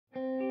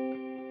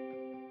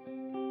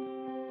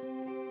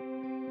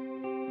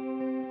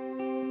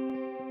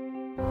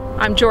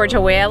I'm Georgia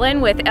Whalen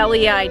with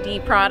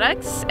LEID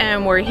Products,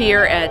 and we're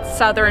here at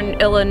Southern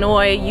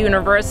Illinois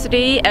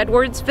University,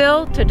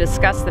 Edwardsville, to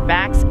discuss the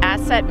BACS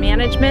Asset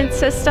Management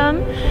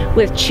System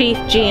with Chief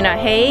Gina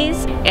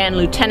Hayes and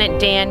Lieutenant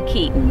Dan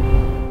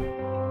Keaton.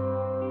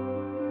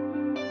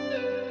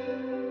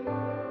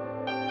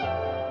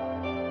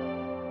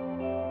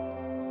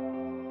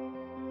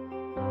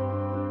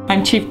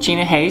 I'm Chief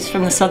Gina Hayes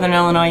from the Southern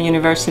Illinois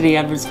University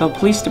Edwardsville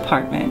Police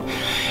Department,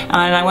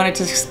 and I wanted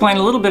to explain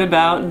a little bit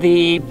about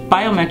the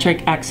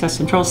biometric access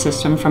control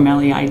system from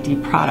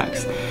LEID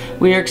Products.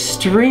 We are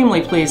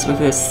extremely pleased with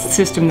this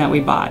system that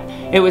we bought.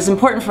 It was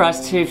important for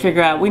us to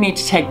figure out we need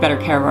to take better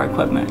care of our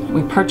equipment.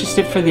 We purchased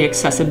it for the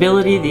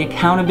accessibility, the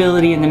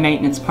accountability, and the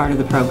maintenance part of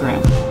the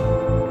program.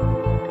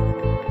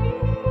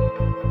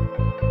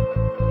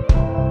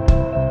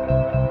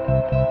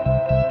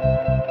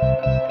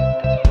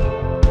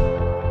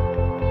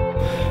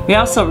 We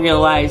also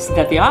realized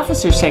that the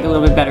officers take a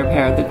little bit better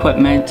care of the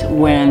equipment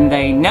when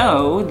they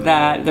know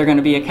that they're going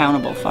to be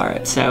accountable for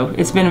it. So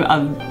it's been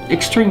of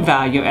extreme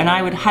value, and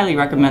I would highly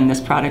recommend this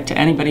product to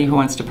anybody who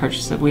wants to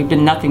purchase it. We've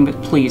been nothing but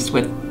pleased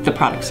with the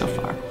product so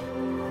far.